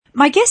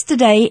My guest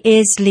today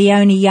is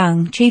Leone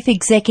Young, Chief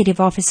Executive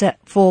Officer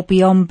for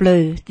Beyond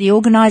Blue, the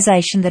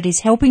organisation that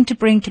is helping to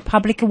bring to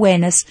public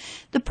awareness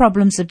the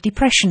problems of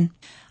depression.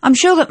 I'm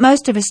sure that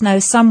most of us know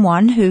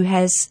someone who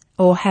has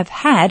or have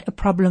had a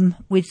problem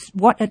with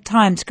what at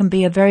times can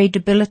be a very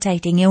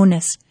debilitating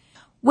illness.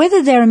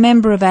 Whether they're a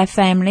member of our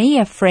family,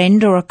 a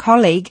friend or a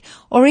colleague,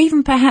 or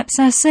even perhaps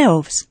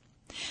ourselves.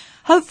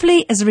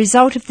 Hopefully, as a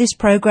result of this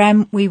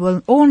program, we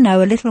will all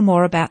know a little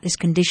more about this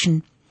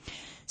condition.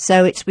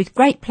 So it's with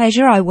great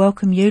pleasure I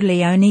welcome you,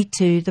 Leone,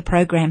 to the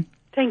program.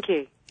 Thank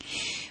you.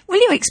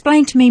 Will you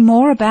explain to me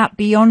more about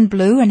Beyond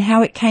Blue and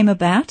how it came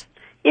about?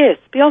 Yes,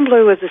 Beyond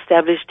Blue was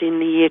established in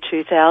the year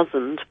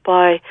 2000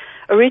 by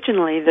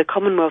originally the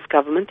Commonwealth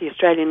Government, the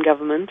Australian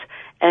Government,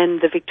 and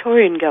the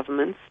Victorian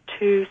governments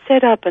to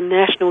set up a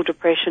national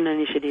depression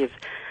initiative.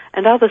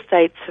 And other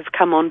states have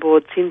come on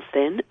board since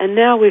then, and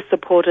now we're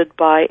supported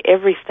by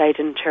every state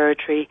and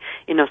territory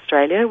in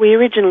Australia. We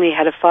originally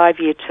had a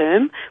 5-year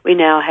term. We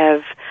now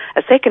have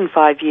a second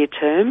 5-year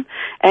term,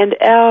 and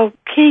our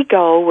key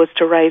goal was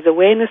to raise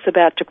awareness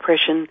about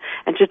depression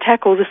and to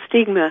tackle the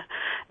stigma,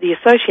 the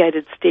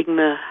associated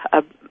stigma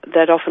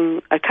that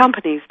often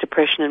accompanies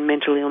depression and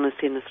mental illness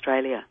in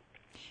Australia.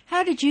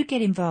 How did you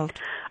get involved?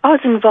 I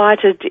was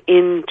invited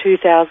in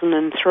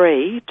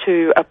 2003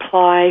 to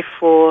apply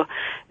for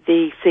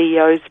the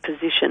CEO's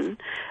position.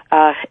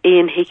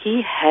 Ian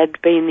Hickey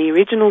had been the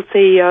original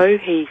CEO.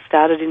 He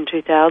started in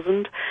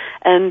 2000,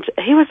 and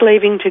he was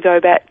leaving to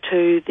go back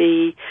to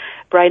the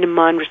Brain and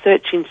Mind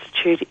Research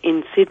Institute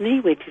in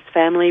Sydney with his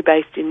family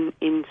based in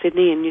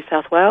Sydney in New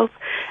South Wales.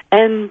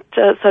 And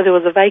so there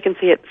was a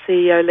vacancy at the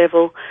CEO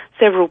level.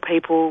 Several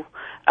people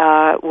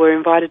were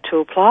invited to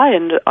apply,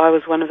 and I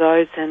was one of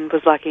those and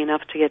was lucky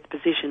enough to get the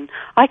position.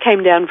 I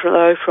came down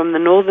from the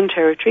Northern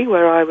Territory,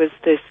 where I was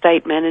the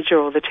state manager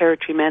or the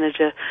territory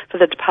manager for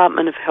the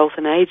Department of Health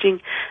and Ageing,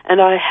 and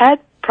I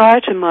had,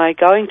 prior to my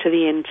going to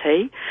the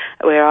NT,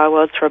 where I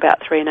was for about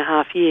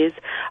 3.5 years,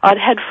 I'd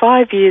had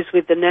 5 years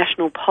with the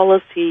National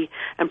Policy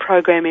and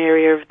Program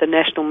area of the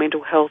National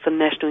Mental Health and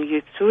National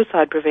Youth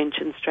Suicide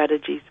Prevention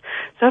Strategies.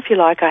 So if you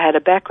like, I had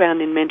a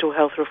background in mental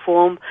health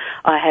reform.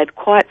 I had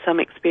quite some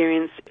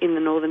experience in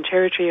the Northern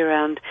Territory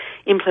around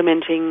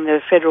implementing the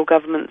federal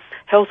government's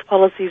health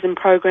policies and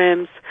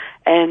programs,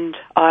 and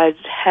I'd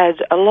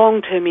had a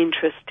long-term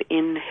interest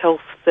in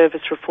health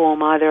service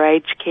reform, either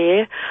aged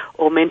care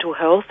or mental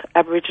health,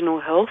 Aboriginal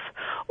health,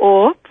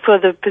 or for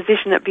the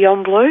position at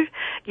Beyond Blue,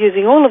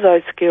 using all of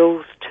those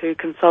skills to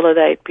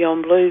consolidate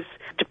Beyond Blue's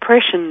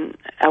depression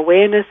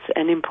awareness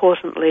and,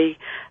 importantly,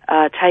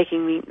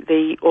 taking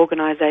the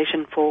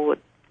organisation forward.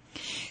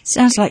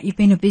 Sounds like you've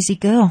been a busy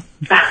girl.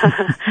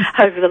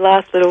 Over the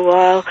last little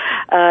while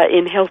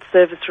in health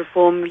service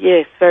reform,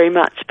 yes, very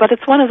much. But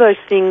it's one of those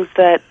things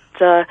that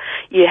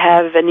you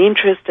have an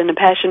interest and a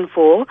passion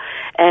for,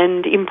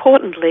 and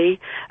importantly,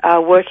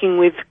 working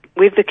with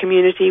the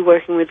community,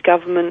 working with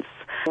governments,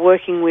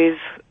 working with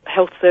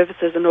health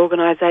services and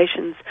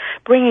organisations,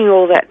 bringing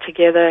all that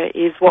together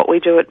is what we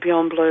do at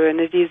Beyond Blue, and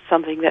it is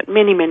something that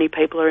many, many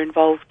people are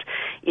involved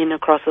in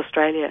across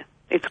Australia.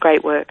 It's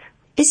great work.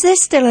 Is there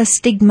still a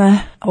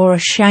stigma or a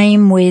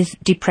shame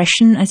with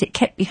depression? Is it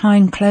kept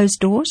behind closed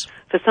doors?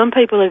 For some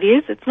people it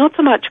is. It's not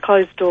so much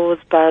closed doors,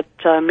 but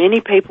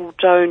many people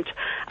don't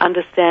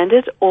understand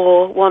it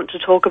or want to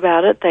talk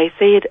about it. They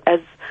see it as,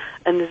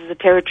 and this is a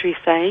territory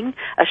saying,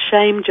 a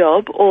shame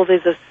job, or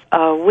there's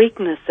a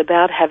weakness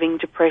about having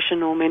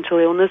depression or mental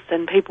illness,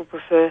 and people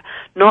prefer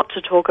not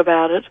to talk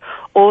about it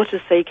or to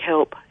seek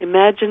help.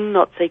 Imagine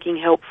not seeking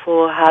help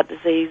for heart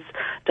disease,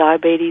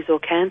 diabetes or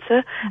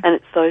cancer, and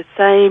it's those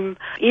same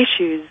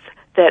issues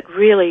that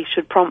really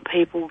should prompt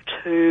people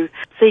to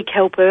seek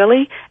help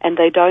early, and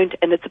they don't,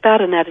 and it's about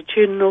an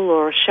attitudinal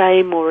or a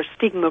shame or a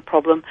stigma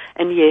problem.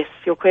 And yes,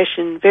 your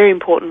question, very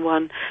important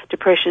one,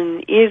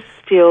 depression is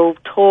still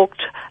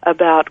talked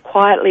about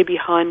quietly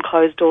behind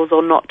closed doors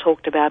or not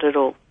talked about at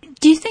all.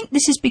 Do you think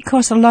this is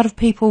because a lot of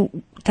people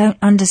don't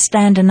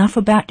understand enough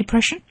about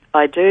depression?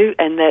 I do,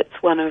 and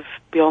that's one of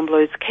Beyond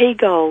Blue's key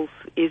goals,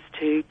 is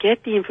to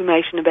get the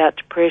information about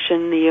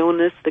depression, the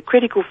illness, the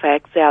critical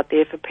facts out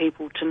there for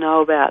people to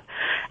know about.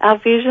 Our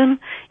vision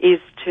is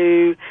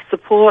to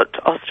support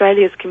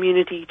Australia's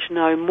community to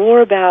know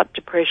more about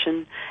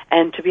depression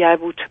and to be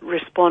able to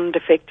respond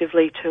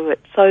effectively to it,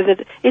 so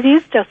that it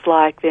is just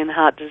like then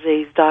heart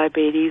disease,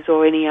 diabetes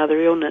or any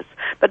other illness.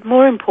 But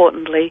more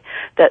importantly,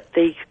 that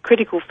the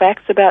critical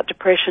facts about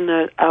depression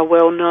are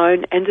well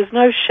known, and there's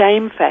no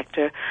shame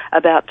factor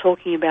about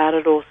talking about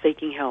it or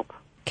seeking help.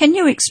 Can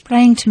you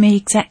explain to me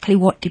exactly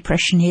what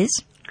depression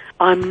is?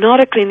 I'm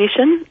not a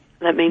clinician.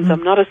 That means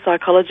I'm not a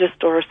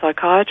psychologist or a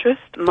psychiatrist.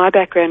 My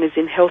background is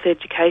in health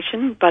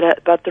education, but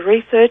the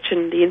research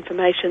and the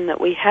information that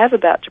we have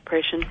about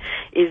depression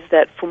is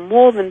that for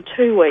more than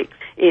 2 weeks,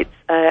 it's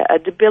a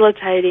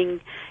debilitating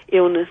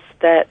illness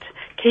that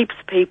keeps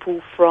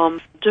people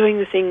from doing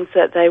the things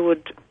that they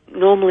would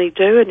normally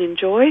do and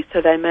enjoy,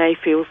 so they may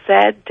feel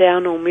sad,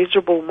 down or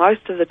miserable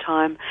most of the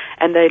time,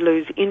 and they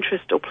lose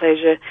interest or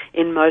pleasure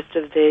in most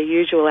of their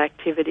usual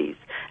activities.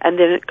 And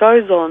then it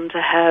goes on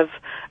to have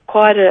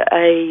quite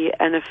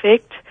an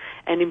effect,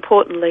 and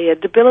importantly a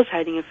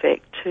debilitating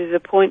effect, to the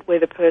point where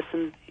the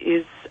person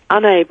is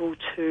unable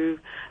to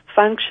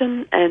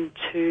function and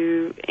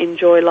to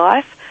enjoy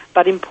life,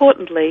 but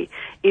importantly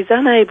is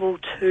unable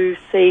to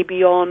see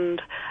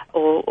beyond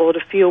or to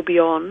feel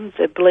beyond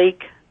the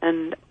bleak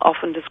and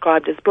often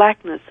described as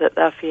blackness that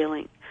they're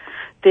feeling.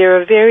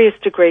 There are various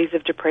degrees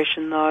of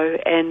depression though,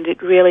 and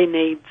it really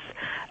needs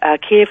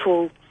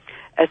careful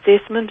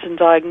assessment and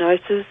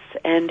diagnosis,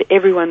 and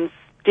everyone's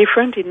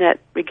different in that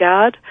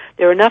regard.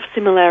 There are enough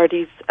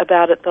similarities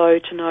about it though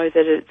to know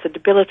that it's a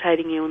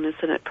debilitating illness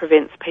and it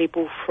prevents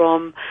people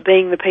from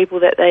being the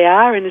people that they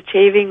are and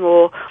achieving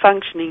or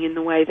functioning in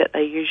the way that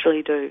they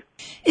usually do.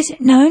 Is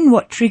it known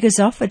what triggers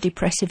off a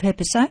depressive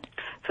episode?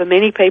 For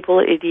many people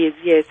it is,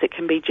 yes. It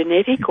can be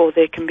genetic, or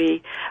there can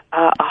be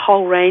a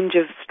whole range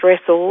of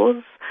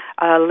stressors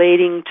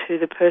leading to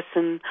the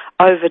person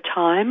over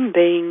time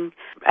being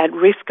at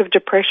risk of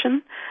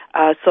depression.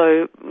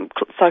 So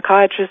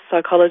psychiatrists,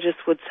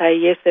 psychologists would say,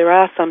 yes, there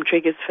are some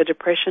triggers for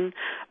depression.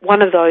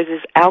 One of those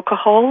is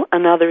alcohol.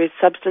 Another is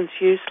substance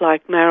use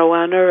like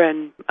marijuana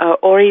and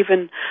or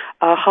even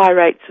high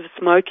rates of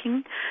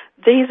smoking.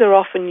 These are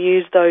often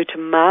used, though, to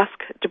mask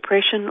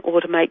depression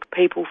or to make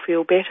people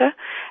feel better.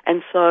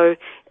 And so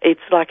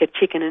it's like a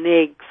chicken and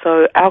egg.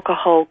 So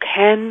alcohol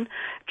can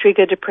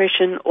trigger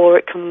depression, or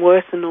it can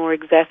worsen or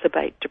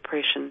exacerbate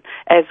depression,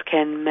 as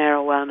can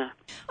marijuana.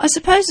 I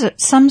suppose at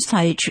some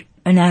stage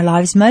in our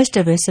lives, most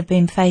of us have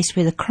been faced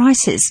with a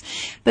crisis,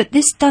 but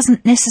this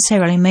doesn't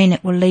necessarily mean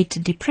it will lead to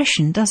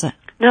depression, does it?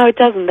 No, it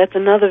doesn't. That's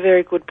another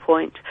very good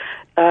point.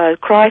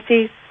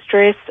 Crises,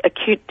 stress,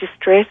 acute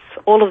distress,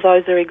 all of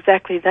those are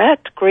exactly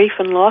that. Grief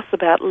and loss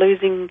about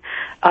losing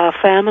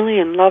family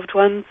and loved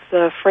ones,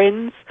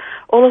 friends,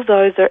 all of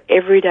those are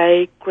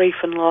everyday grief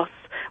and loss.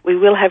 We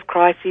will have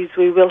crises,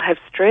 we will have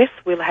stress,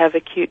 we'll have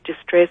acute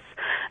distress.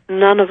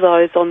 None of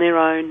those on their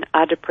own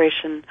are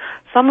depression.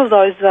 Some of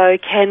those, though,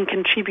 can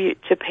contribute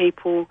to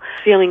people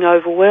feeling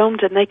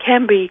overwhelmed, and they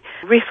can be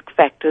risk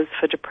factors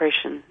for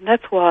depression.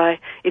 That's why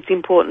it's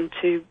important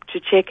to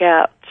check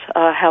out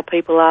how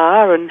people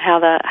are and how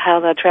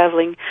they're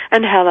travelling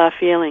and how they're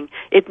feeling.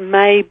 It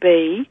may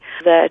be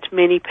that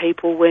many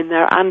people, when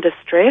they're under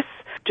stress,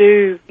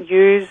 do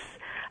use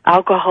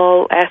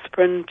alcohol,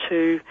 aspirin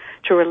to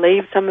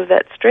relieve some of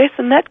that stress,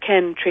 and that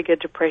can trigger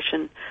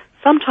depression.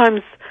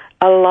 Sometimes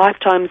a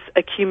lifetime's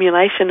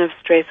accumulation of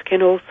stress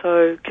can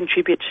also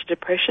contribute to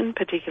depression,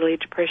 particularly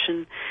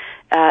depression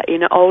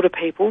in older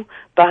people,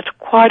 but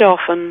quite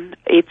often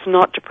it's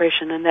not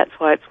depression, and that's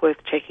why it's worth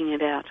checking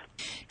it out.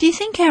 Do you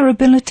think our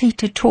ability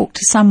to talk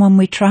to someone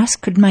we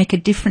trust could make a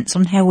difference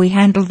on how we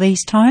handle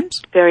these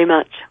times? Very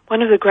much.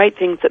 One of the great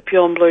things that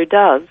Beyond Blue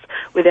does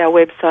with our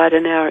website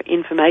and our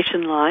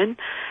information line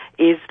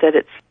is that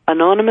it's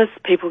anonymous.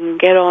 People can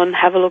get on,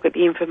 have a look at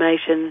the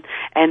information,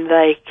 and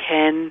they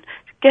can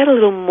get a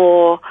little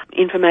more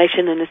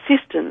information and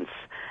assistance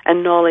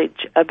and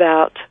knowledge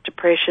about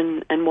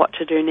depression and what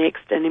to do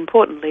next, and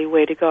importantly,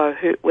 where to go.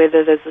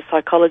 Whether there's a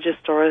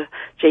psychologist or a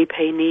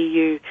GP near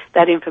you,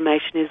 that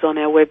information is on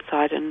our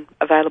website and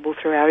available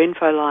through our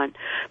info line.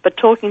 But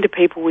talking to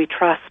people we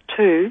trust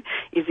too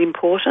is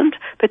important,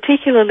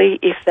 particularly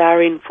if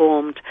they're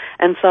informed.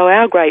 And so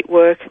our great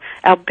work,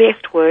 our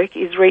best work,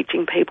 is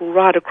reaching people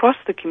right across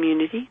the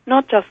community,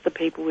 not just the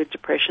people with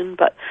depression,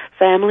 but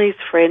families,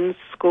 friends,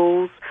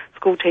 schools,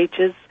 school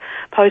teachers,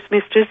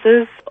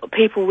 postmistresses,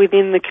 people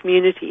within the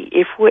community.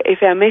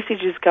 If our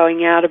message is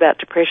going out about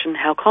depression,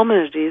 how common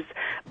it is,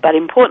 but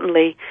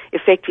importantly,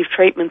 effective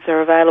treatments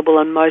are available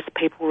and most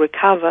people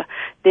recover,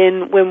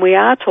 then when we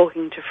are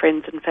talking to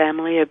friends and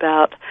family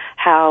about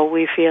how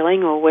we're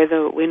feeling or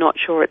whether we're not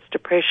sure it's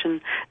depression,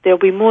 there'll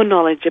be more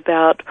knowledge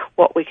about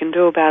what we can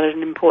do about it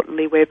and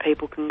importantly where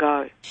people can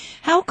go.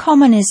 How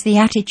common is the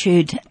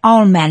attitude,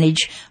 I'll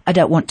manage, I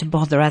don't want to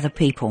bother other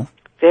people?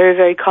 Very,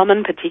 very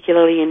common,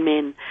 particularly in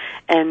men.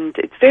 And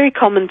it's very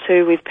common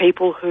too with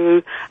people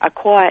who are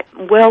quite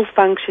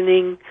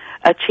well-functioning,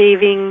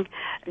 achieving,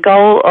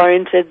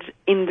 goal-oriented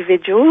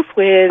individuals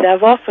where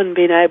they've often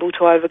been able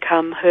to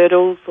overcome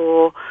hurdles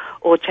or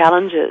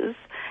challenges,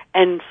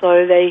 and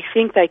so they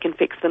think they can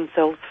fix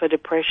themselves for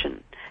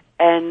depression.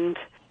 And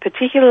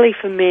particularly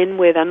for men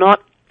where they're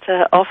not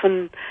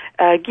often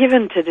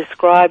given to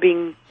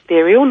describing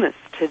their illness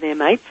to their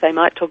mates. They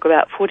might talk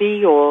about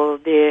footy or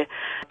their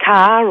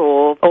car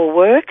or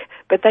work,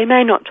 but they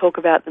may not talk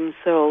about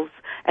themselves,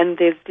 and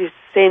there's this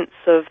sense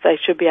of they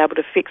should be able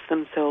to fix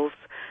themselves.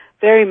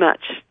 Very much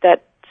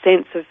that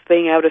sense of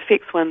being able to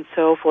fix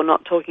oneself or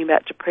not talking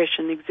about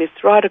depression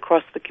exists right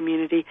across the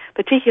community,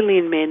 particularly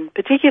in men,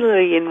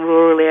 particularly in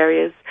rural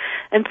areas,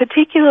 and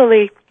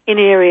particularly in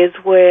areas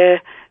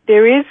where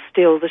there is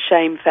still the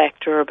shame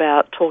factor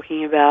about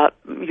talking about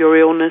your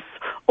illness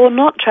or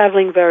not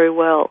travelling very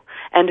well.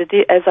 And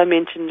as I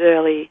mentioned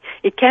earlier,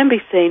 it can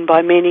be seen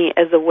by many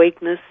as a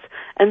weakness,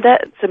 and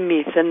that's a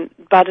myth,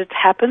 but it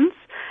happens.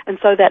 And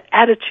so that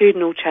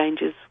attitudinal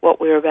change is what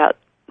we're about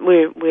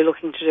we're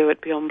looking to do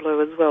at Beyond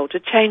Blue as well, to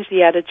change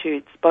the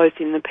attitudes both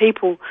in the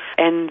people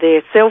and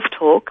their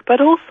self-talk, but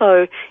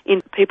also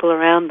in people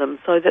around them,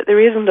 so that there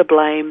isn't a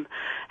blame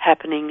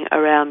happening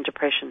around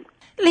depression.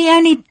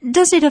 Leone,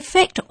 does it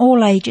affect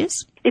all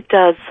ages? It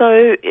does.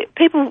 So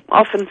people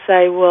often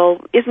say, well,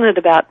 isn't it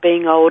about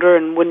being older,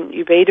 and wouldn't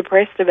you be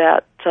depressed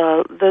about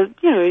the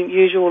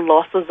usual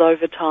losses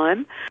over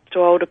time to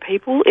older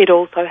people? It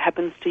also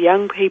happens to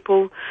young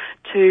people,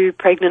 to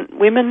pregnant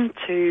women,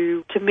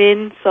 to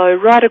men, so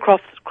right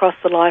across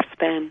the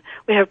lifespan.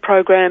 We have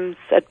programs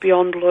at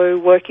Beyond Blue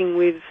working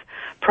with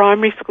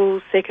primary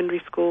schools,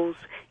 secondary schools,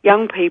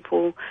 young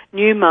people,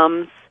 new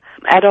mums,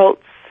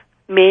 adults,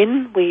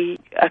 men. We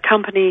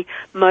accompany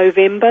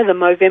Movember, the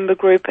Movember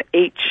group,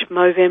 each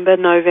November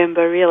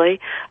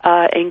really,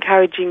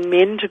 encouraging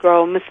men to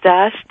grow a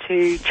moustache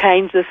to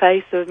change the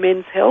face of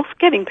men's health,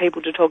 getting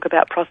people to talk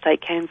about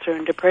prostate cancer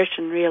and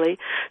depression really.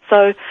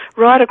 So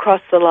right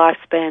across the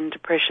lifespan,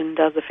 depression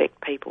does affect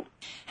people.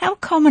 How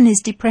common is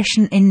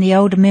depression in the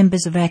older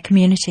members of our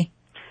community?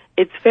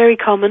 It's very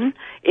common.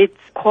 It's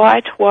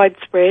quite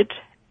widespread.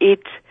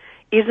 It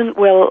isn't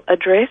well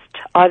addressed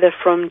either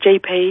from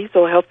GPs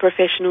or health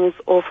professionals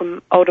or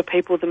from older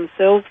people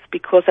themselves,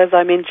 because, as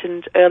I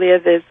mentioned earlier,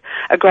 there's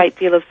a great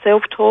deal of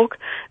self-talk.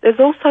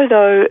 There's also,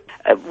 though,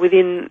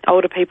 within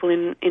older people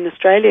in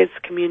Australia's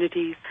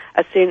communities,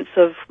 a sense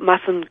of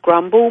mustn't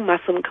grumble,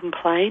 mustn't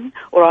complain,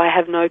 or I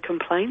have no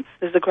complaints.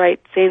 There's a great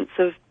sense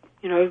of,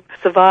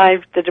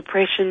 survived the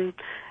depression,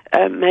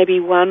 maybe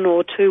 1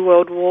 or 2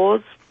 world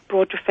wars,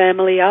 brought your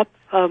family up,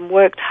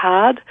 worked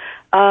hard,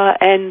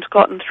 and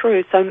gotten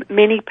through. So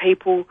many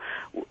people,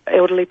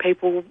 elderly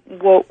people,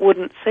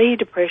 wouldn't see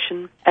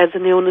depression as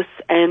an illness,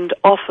 and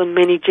often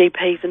many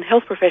GPs and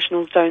health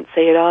professionals don't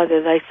see it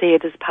either. They see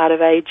it as part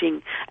of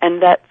ageing,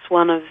 and that's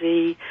one of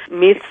the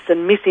myths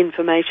and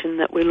misinformation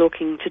that we're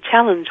looking to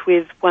challenge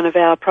with one of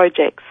our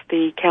projects,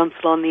 the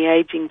Council on the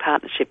Ageing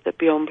partnership that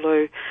Beyond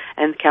Blue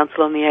and the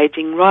Council on the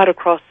Ageing right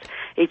across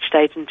each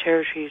state and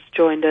territory has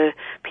joined a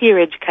peer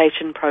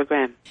education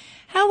program.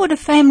 How would a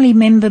family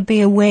member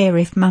be aware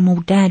if mum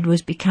or dad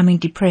was becoming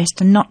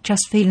depressed and not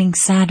just feeling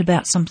sad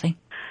about something?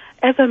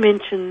 As I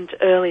mentioned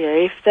earlier,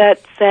 if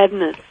that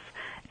sadness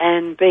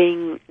and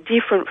being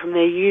different from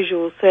their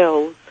usual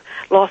selves,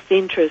 lost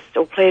interest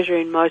or pleasure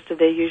in most of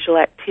their usual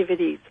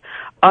activities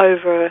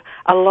over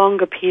a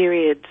longer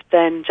period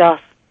than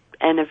just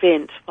an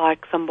event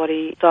like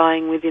somebody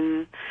dying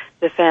within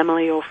the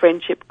family or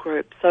friendship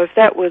group. So if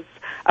that was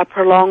a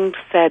prolonged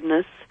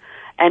sadness,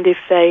 and if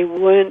they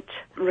weren't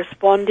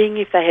responding,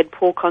 if they had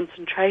poor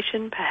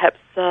concentration, perhaps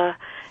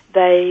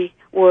they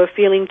were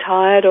feeling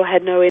tired or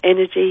had no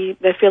energy,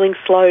 they're feeling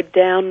slowed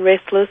down,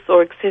 restless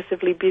or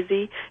excessively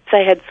busy, if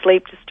they had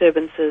sleep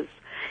disturbances,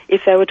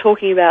 if they were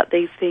talking about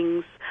these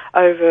things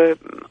over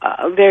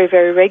very,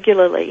 very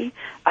regularly,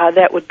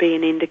 that would be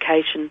an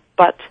indication.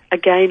 But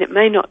again, it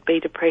may not be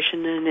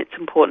depression, and it's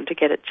important to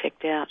get it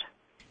checked out.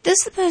 Does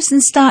the person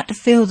start to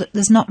feel that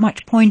there's not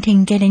much point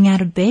in getting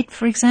out of bed,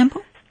 for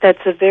example?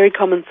 That's a very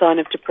common sign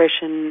of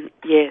depression,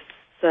 yes.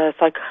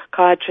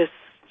 Psychiatrists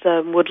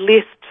would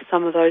list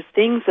some of those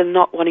things, and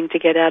not wanting to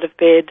get out of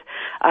bed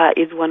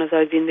is one of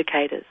those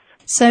indicators.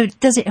 So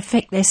does it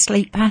affect their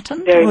sleep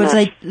pattern? Very or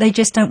much. They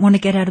just don't want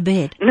to get out of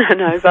bed?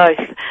 No,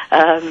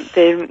 both.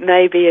 There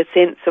may be a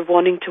sense of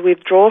wanting to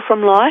withdraw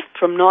from life,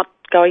 from not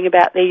going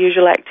about their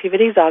usual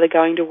activities, either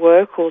going to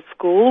work or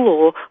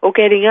school or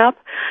getting up.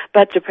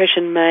 But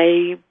depression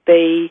may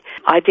be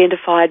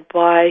identified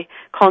by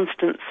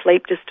constant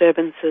sleep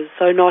disturbances,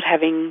 so not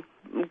having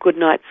good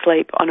night's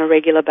sleep on a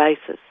regular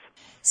basis.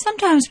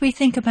 Sometimes we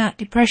think about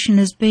depression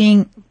as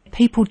being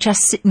people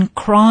just sit and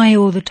cry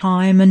all the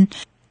time and,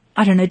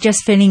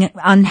 just feeling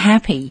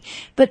unhappy.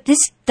 But this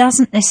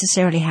doesn't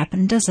necessarily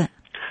happen, does it?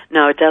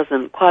 No, it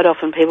doesn't. Quite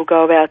often people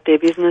go about their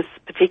business,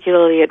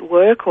 particularly at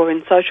work or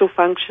in social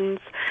functions,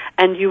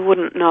 and you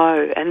wouldn't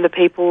know. And the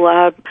people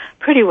are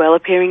pretty well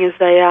appearing as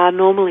they are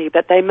normally,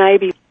 but they may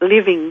be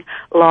living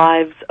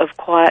lives of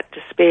quiet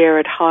despair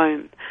at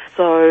home.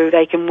 So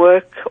they can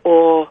work,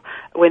 or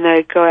when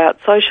they go out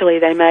socially,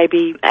 they may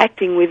be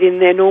acting within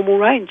their normal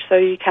range, so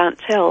you can't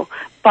tell.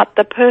 But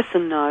the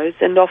person knows,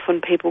 and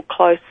often people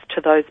close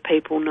to those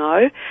people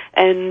know.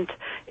 And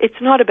it's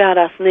not about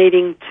us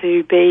needing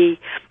to be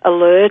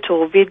alert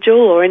or vigil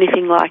or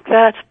anything like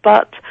that,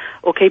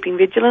 or keeping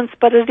vigilance,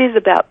 but it is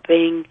about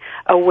being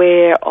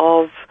aware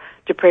of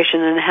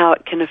depression and how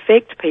it can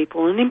affect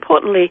people, and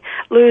importantly,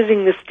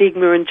 losing the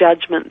stigma and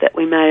judgment that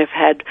we may have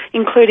had,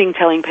 including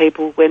telling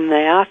people when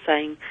they are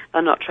saying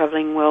they're not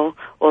travelling well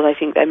or they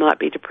think they might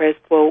be depressed,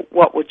 well,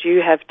 what would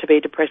you have to be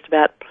depressed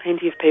about?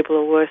 Plenty of people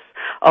are worse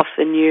off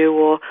than you,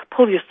 or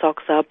pull your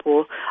socks up,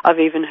 or I've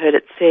even heard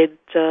it said,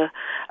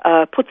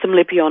 put some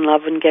lippy on,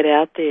 love, and get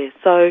out there.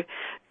 So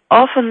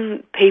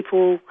often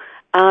people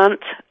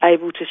aren't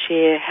able to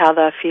share how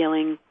they're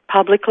feeling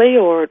publicly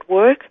or at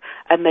work,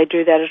 and they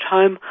do that at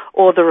home,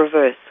 or the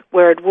reverse,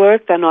 where at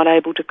work they're not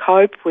able to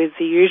cope with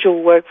the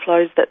usual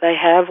workflows that they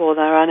have, or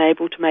they're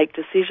unable to make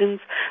decisions,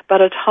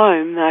 but at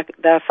home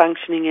they're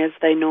functioning as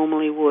they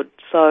normally would.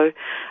 So,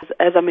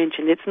 as I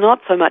mentioned, it's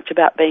not so much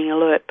about being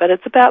alert, but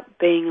it's about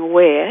being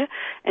aware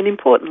and,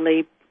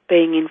 importantly,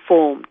 being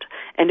informed.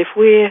 And if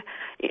we're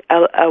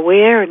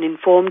aware and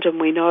informed and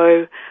we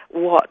know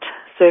what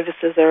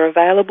services are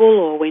available,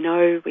 or we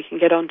know we can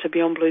get onto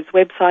Beyond Blue's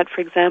website,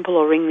 for example,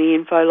 or ring the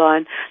info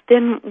line,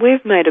 then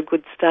we've made a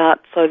good start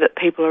so that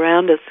people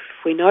around us,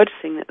 if we're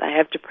noticing that they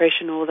have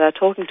depression or they're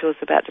talking to us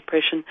about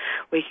depression,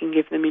 we can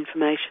give them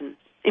information.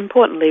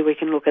 Importantly, we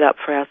can look it up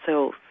for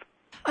ourselves.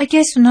 I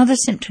guess another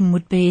symptom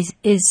would be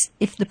is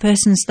if the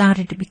person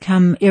started to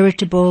become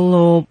irritable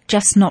or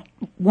just not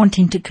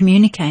wanting to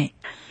communicate.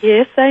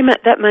 Yes,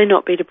 that may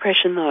not be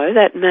depression though.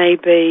 That may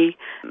be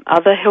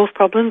other health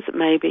problems. It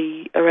may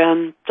be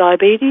around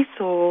diabetes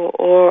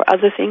or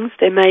other things.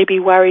 There may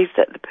be worries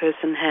that the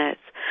person has.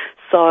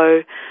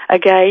 So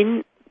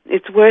again,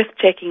 it's worth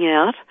checking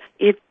out.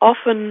 It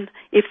often,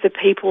 if the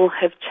people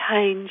have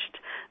changed,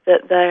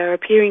 that they are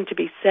appearing to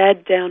be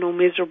sad, down or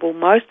miserable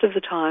most of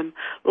the time,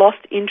 lost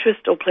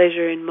interest or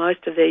pleasure in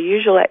most of their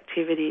usual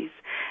activities,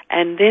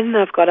 and then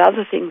they've got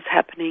other things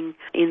happening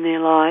in their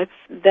lives,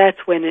 that's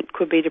when it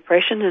could be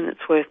depression, and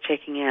it's worth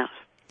checking out.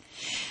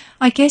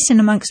 I guess in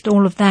amongst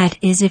all of that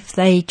is if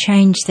they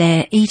change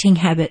their eating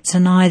habits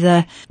and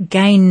either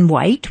gain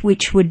weight,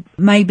 which would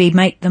maybe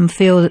make them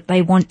feel that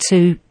they want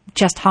to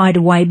just hide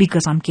away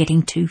because I'm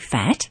getting too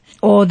fat,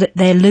 or that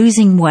they're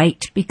losing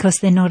weight because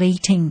they're not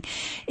eating.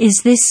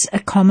 Is this a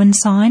common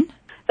sign?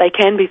 They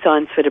can be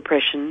signs for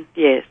depression,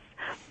 yes.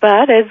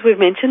 But as we've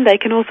mentioned, they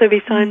can also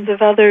be signs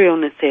of other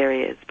illness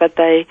areas, but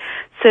they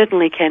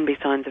certainly can be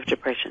signs of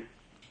depression.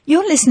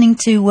 You're listening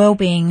to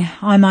Wellbeing.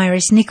 I'm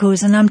Iris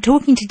Nichols, and I'm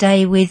talking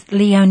today with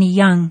Leone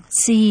Young,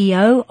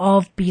 CEO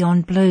of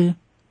Beyond Blue.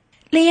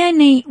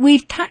 Leone,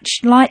 we've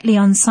touched lightly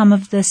on some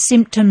of the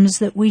symptoms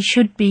that we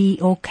should be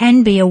or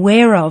can be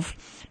aware of,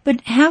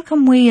 but how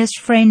can we as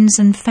friends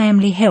and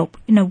family help?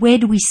 Where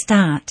do we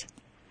start?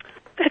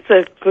 That's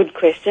a good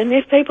question.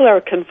 If people are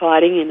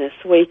confiding in us,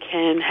 we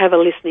can have a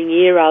listening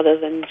ear rather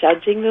than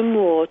judging them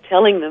or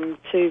telling them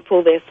to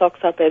pull their socks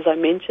up, as I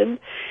mentioned.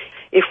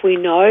 If we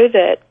know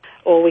that,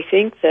 or we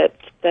think that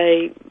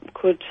they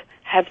could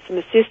have some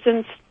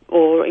assistance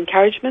or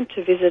encouragement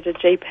to visit a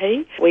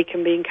GP, we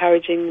can be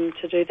encouraging them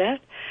to do that.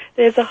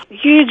 There's a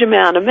huge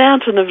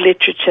mountain of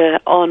literature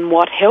on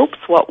what helps,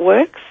 what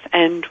works,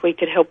 and we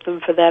could help them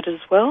for that as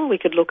well. We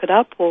could look it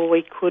up, or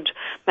we could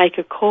make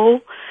a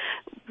call.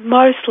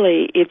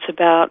 Mostly it's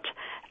about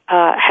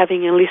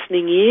having a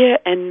listening ear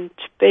and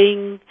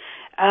being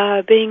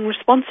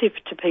responsive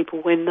to people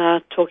when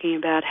they're talking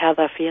about how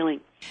they're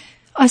feeling.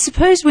 I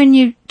suppose when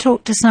you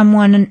talk to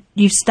someone and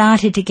you've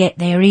started to get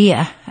their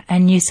ear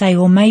and you say,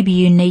 well, maybe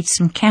you need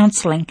some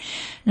counselling.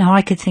 Now,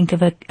 I could think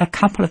of a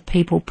couple of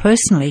people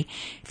personally.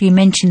 If you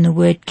mention the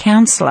word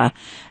counsellor,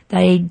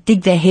 they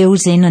dig their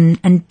heels in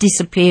and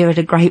disappear at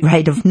a great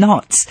rate of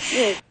knots.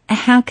 Yes.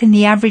 How can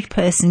the average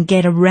person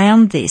get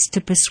around this to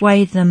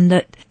persuade them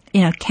that,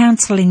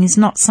 counselling is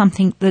not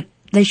something that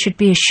they should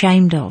be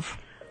ashamed of?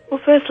 Well,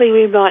 firstly,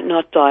 we might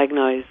not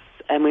diagnose,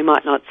 and we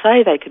might not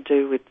say they could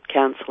do with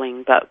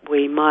counselling, but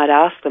we might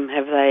ask them,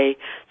 have they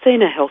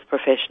seen a health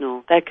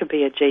professional? That could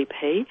be a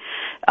GP.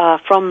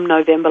 From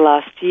November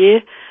last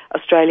year,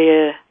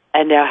 Australia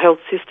and our health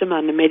system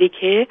under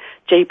Medicare,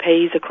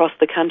 GPs across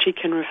the country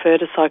can refer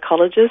to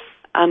psychologists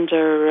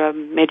under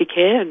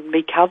Medicare and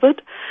be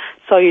covered.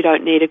 So you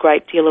don't need a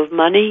great deal of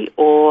money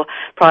or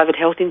private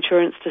health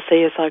insurance to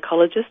see a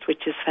psychologist,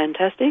 which is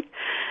fantastic.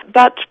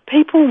 But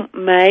people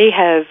may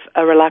have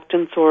a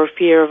reluctance or a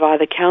fear of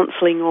either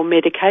counselling or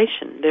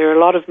medication. There are a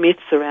lot of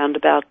myths around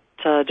about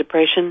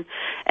depression,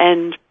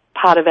 and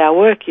part of our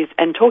work is,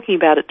 and talking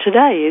about it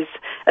today, is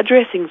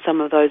addressing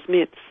some of those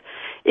myths.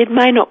 It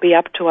may not be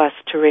up to us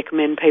to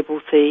recommend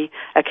people see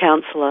a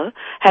counsellor.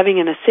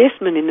 Having an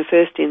assessment in the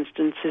first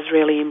instance is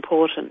really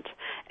important.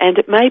 And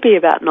it may be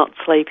about not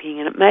sleeping,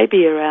 and it may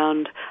be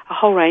around a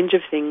whole range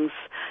of things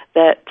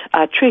that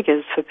are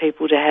triggers for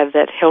people to have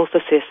that health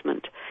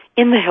assessment.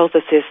 In the health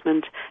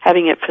assessment,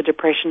 having it for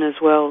depression as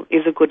well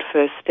is a good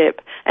first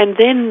step. And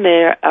then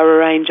there are a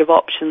range of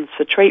options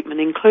for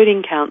treatment,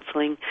 including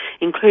counselling,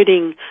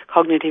 including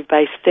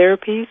cognitive-based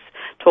therapies,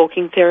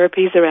 talking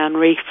therapies around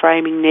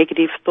reframing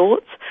negative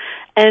thoughts,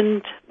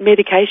 and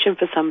medication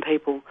for some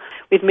people.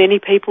 With many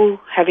people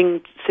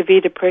having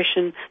severe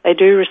depression, they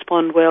do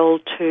respond well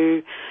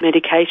to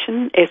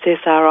medication,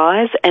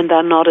 SSRIs, and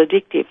are not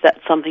addictive.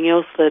 That's something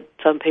else that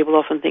some people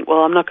often think, well,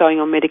 I'm not going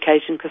on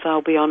medication because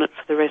I'll be on it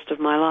for the rest of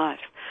my life.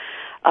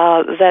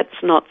 That's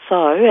not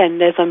so,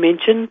 and as I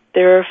mentioned,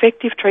 there are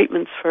effective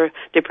treatments for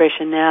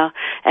depression now,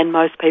 and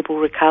most people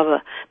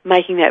recover.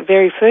 Making that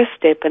very first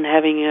step and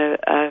having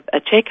a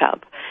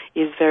checkup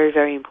is very,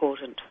 very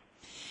important.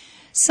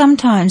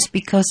 Sometimes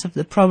because of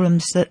the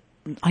problems that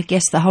I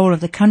guess the whole of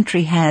the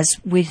country has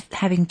with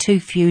having too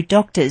few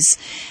doctors,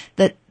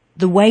 that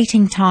the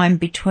waiting time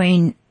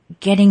between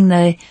getting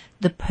the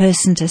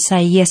person to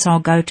say, yes, I'll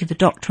go to the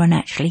doctor, and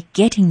actually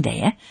getting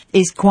there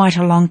is quite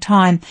a long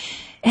time.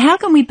 How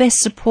can we best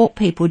support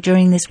people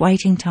during this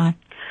waiting time?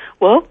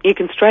 Well, you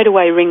can straight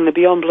away ring the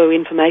Beyond Blue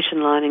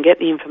information line and get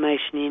the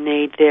information you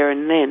need there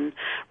and then,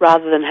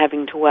 rather than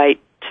having to wait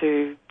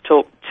to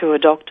talk to a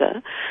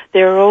doctor.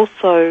 There are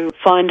also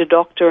Find a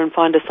Doctor and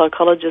Find a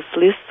Psychologist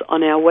lists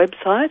on our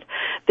website.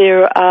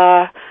 There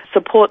are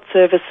support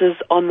services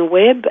on the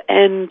web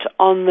and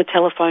on the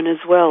telephone as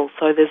well.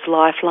 So there's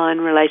Lifeline,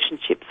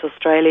 Relationships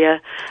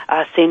Australia,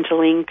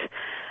 Centrelink,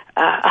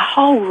 a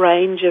whole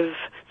range of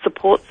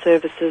support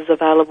services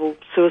available,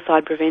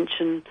 suicide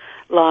prevention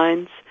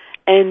lines.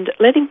 And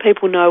letting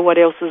people know what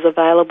else is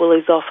available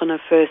is often a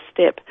first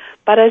step.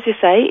 But as you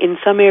say, in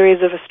some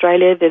areas of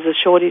Australia there's a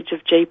shortage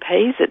of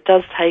GPs. It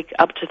does take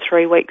up to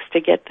 3 weeks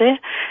to get there.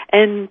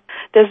 And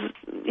there's,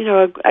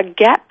 a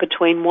gap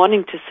between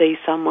wanting to see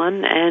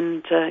someone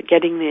and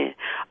getting there.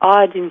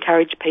 I'd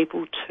encourage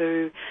people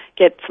to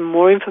get some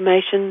more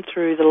information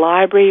through the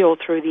library or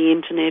through the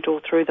internet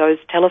or through those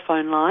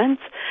telephone lines.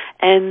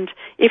 And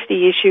if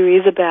the issue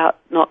is about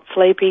not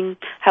sleeping,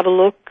 have a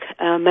look,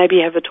 maybe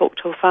have a talk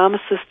to a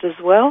pharmacist as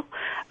well,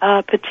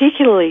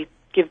 particularly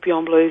give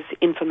Beyond Blue's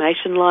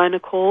information line a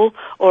call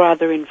or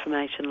other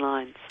information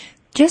lines.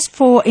 Just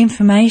for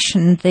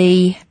information,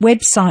 the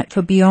website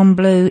for Beyond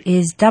Blue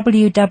is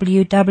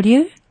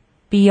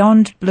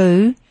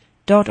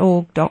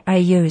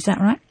www.beyondblue.org.au, is that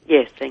right?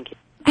 Yes, thank you.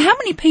 How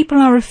many people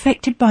are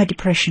affected by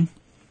depression?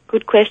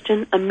 Good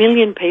question. 1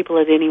 million people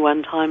at any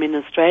one time in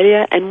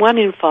Australia, and 1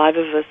 in 5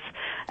 of us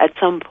at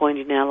some point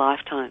in our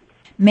lifetime.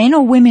 Men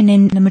or women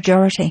in the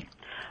majority?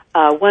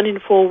 1 in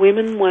 4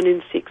 women, 1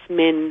 in 6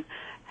 men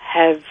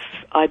have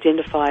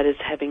identified as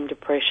having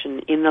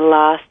depression in the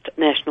last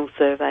national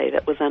survey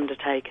that was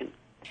undertaken.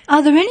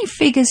 Are there any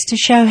figures to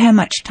show how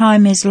much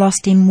time is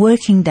lost in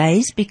working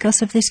days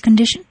because of this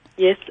condition?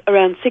 Yes,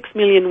 around 6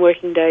 million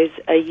working days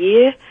a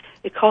year.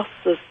 It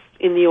costs us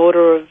in the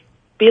order of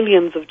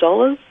billions of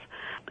dollars.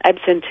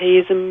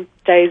 Absenteeism,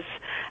 days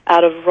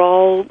out of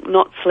role,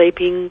 not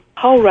sleeping, a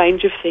whole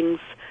range of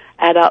things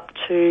add up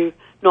to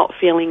not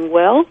feeling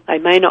well. They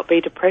may not be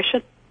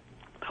depression,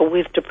 but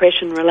with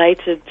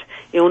depression-related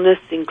illness,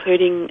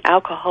 including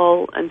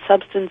alcohol and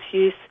substance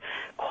use,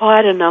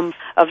 quite a number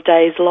of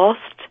days lost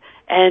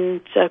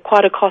and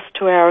quite a cost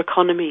to our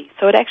economy.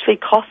 So it actually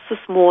costs us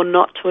more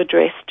not to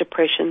address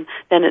depression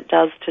than it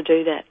does to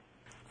do that.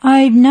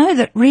 I know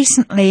that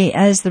recently,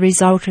 as the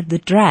result of the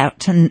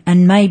drought,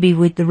 and maybe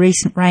with the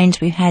recent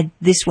rains we've had,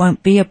 this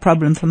won't be a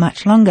problem for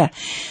much longer,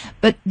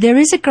 but there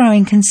is a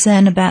growing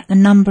concern about the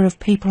number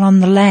of people on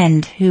the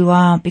land who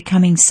are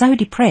becoming so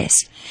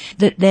depressed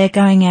that they're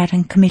going out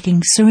and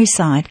committing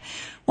suicide.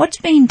 What's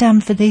being done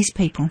for these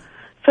people?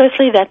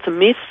 Firstly, that's a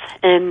myth,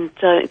 and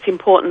it's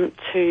important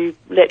to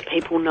let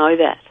people know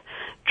that.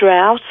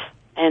 Drought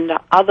and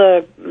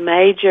other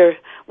major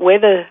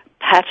weather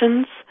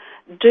patterns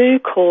do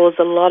cause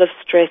a lot of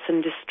stress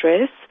and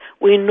distress.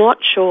 We're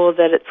not sure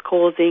that it's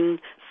causing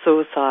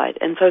suicide,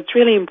 and so it's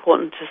really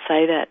important to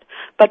say that.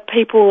 But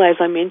people, as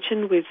I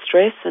mentioned, with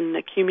stress and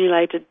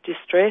accumulated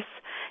distress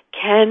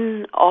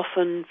can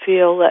often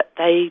feel that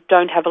they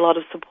don't have a lot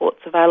of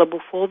supports available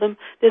for them.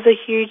 There's a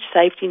huge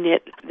safety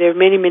net. There are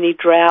many, many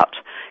drought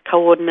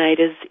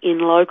coordinators in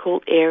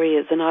local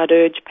areas, and I'd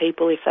urge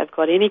people, if they've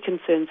got any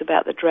concerns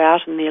about the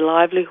drought and their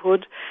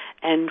livelihood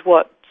and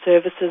what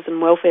services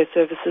and welfare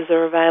services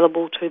are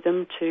available to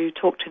them, to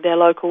talk to their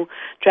local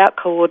drought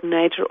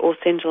coordinator or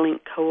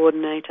Centrelink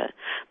coordinator.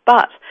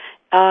 But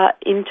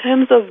in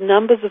terms of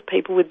numbers of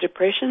people with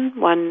depression,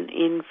 1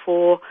 in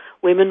 4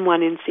 women,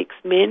 1 in 6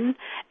 men,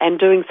 and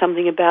doing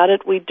something about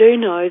it, we do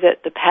know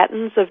that the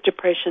patterns of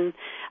depression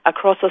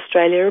across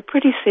Australia are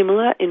pretty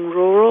similar in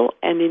rural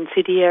and in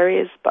city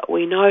areas, but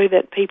we know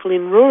that people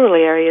in rural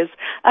areas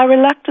are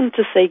reluctant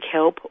to seek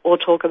help or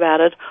talk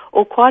about it,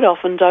 or quite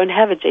often don't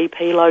have a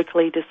GP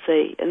locally to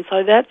see. And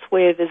so that's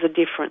where there's a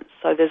difference.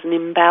 So there's an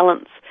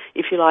imbalance,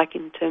 if you like,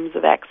 in terms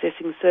of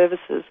accessing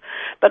services.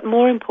 But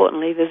more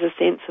importantly, there's a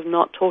sense of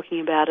not talking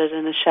about it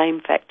and a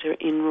shame factor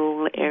in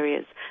rural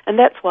areas. And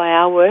that's why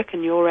our work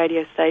and your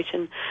radio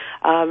station,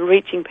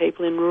 reaching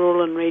people in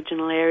rural and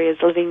regional areas,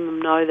 letting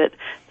them know that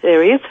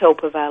there is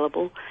help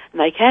available and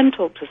they can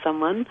talk to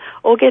someone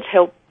or get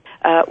help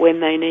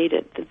when they need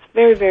it. It's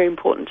very, very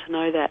important to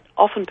know that.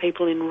 Often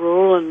people in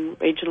rural and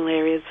regional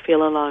areas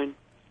feel alone.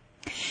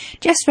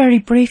 Just very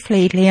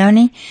briefly,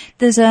 Leone,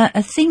 there's a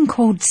thing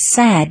called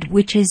SAD,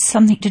 which is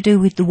something to do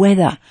with the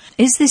weather.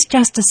 Is this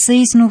just a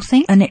seasonal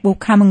thing and it will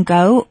come and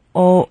go,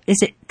 or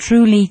is it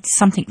truly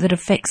something that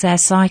affects our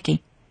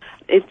psyche?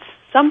 It's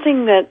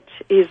something that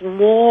is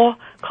more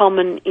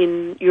common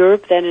in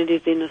Europe than it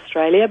is in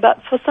Australia,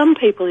 but for some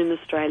people in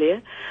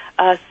Australia,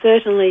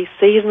 certainly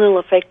seasonal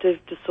affective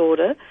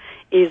disorder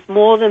is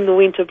more than the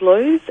winter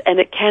blues, and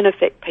it can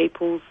affect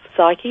people's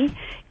psyche.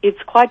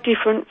 It's quite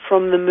different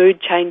from the mood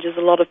changes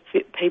a lot of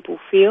people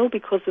feel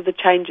because of the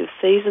change of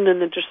season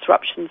and the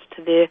disruptions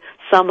to their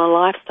summer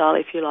lifestyle,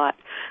 if you like.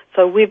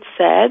 So with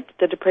SAD,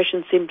 the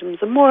depression symptoms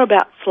are more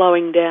about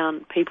slowing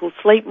down. People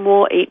sleep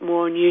more, eat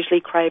more, and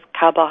usually crave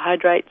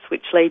carbohydrates,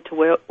 which lead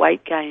to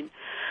weight gain.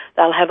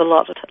 They'll have a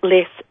lot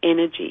less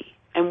energy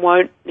and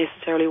won't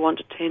necessarily want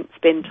to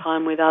spend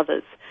time with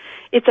others.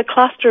 It's a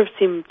cluster of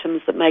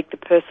symptoms that make the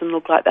person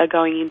look like they're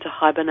going into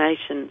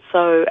hibernation,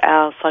 so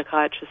our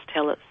psychiatrists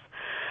tell us.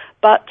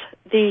 But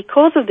the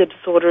cause of the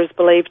disorder is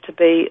believed to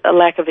be a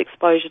lack of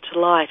exposure to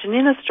light. And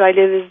in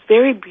Australia, there's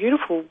very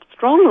beautiful,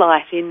 strong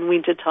light in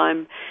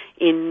wintertime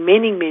in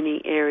many,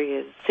 many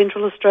areas.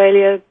 Central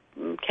Australia,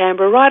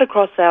 Canberra, right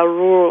across our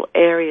rural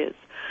areas.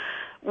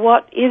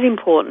 What is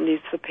important is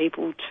for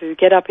people to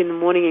get up in the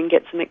morning and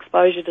get some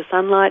exposure to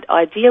sunlight,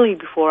 ideally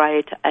before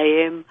 8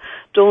 a.m.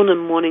 Dawn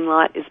and morning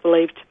light is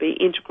believed to be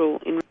integral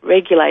in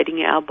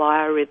regulating our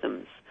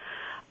biorhythms.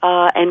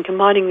 And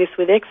combining this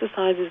with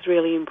exercise is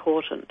really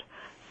important.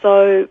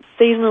 So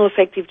seasonal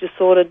affective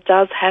disorder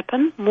does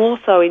happen, more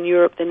so in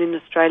Europe than in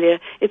Australia.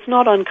 It's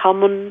not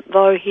uncommon,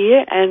 though,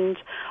 here, and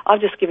I've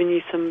just given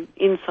you some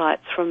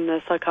insights from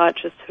the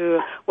psychiatrists who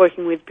are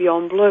working with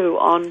Beyond Blue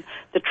on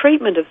the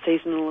treatment of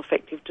seasonal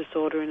affective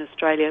disorder in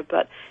Australia,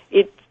 but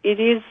it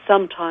is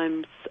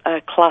sometimes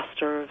a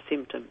cluster of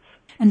symptoms.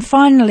 And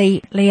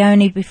finally,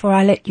 Leone, before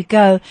I let you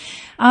go,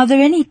 are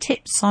there any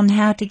tips on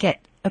how to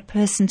get a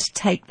person to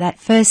take that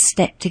first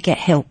step to get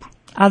help,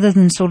 other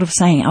than sort of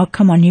saying, oh,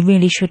 come on, you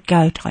really should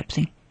go type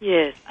thing?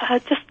 Yes,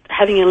 just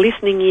having a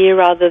listening ear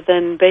rather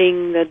than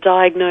being the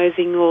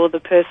diagnosing or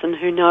the person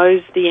who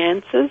knows the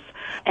answers,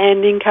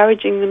 and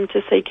encouraging them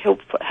to seek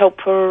help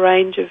for a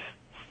range of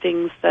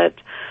things that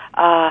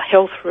are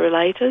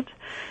health-related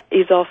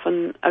is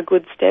often a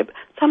good step.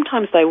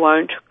 Sometimes they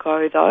won't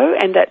go, though,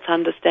 and that's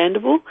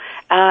understandable.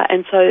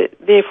 And so,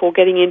 therefore,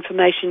 getting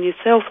information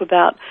yourself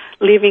about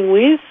living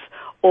with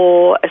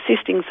or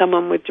assisting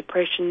someone with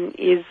depression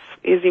is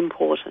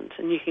important,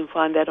 and you can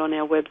find that on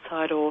our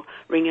website or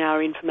ring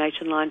our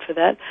information line for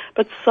that.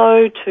 But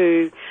so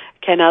too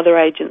can other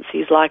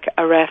agencies like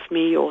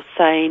ARAFME or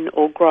SANE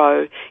or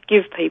GROW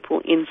give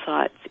people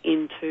insights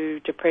into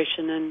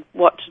depression and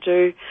what to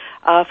do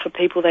for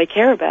people they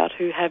care about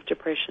who have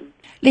depression.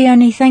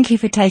 Leone, thank you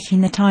for taking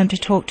the time to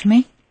talk to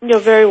me. You're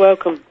very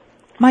welcome.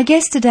 My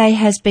guest today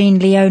has been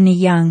Leone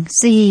Young,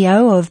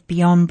 CEO of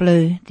Beyond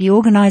Blue, the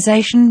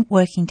organisation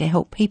working to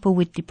help people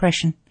with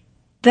depression.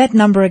 That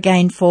number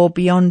again for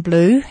Beyond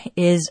Blue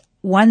is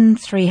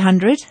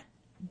 1300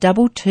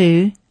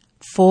 22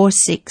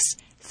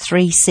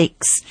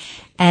 4636,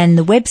 and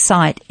the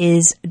website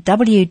is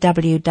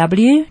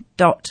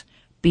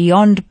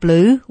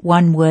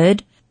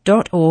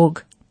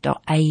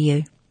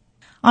www.beyondblue.org.au.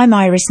 I'm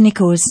Iris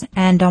Nichols,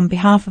 and on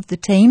behalf of the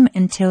team,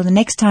 until the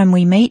next time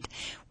we meet,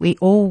 we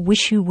all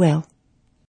wish you well.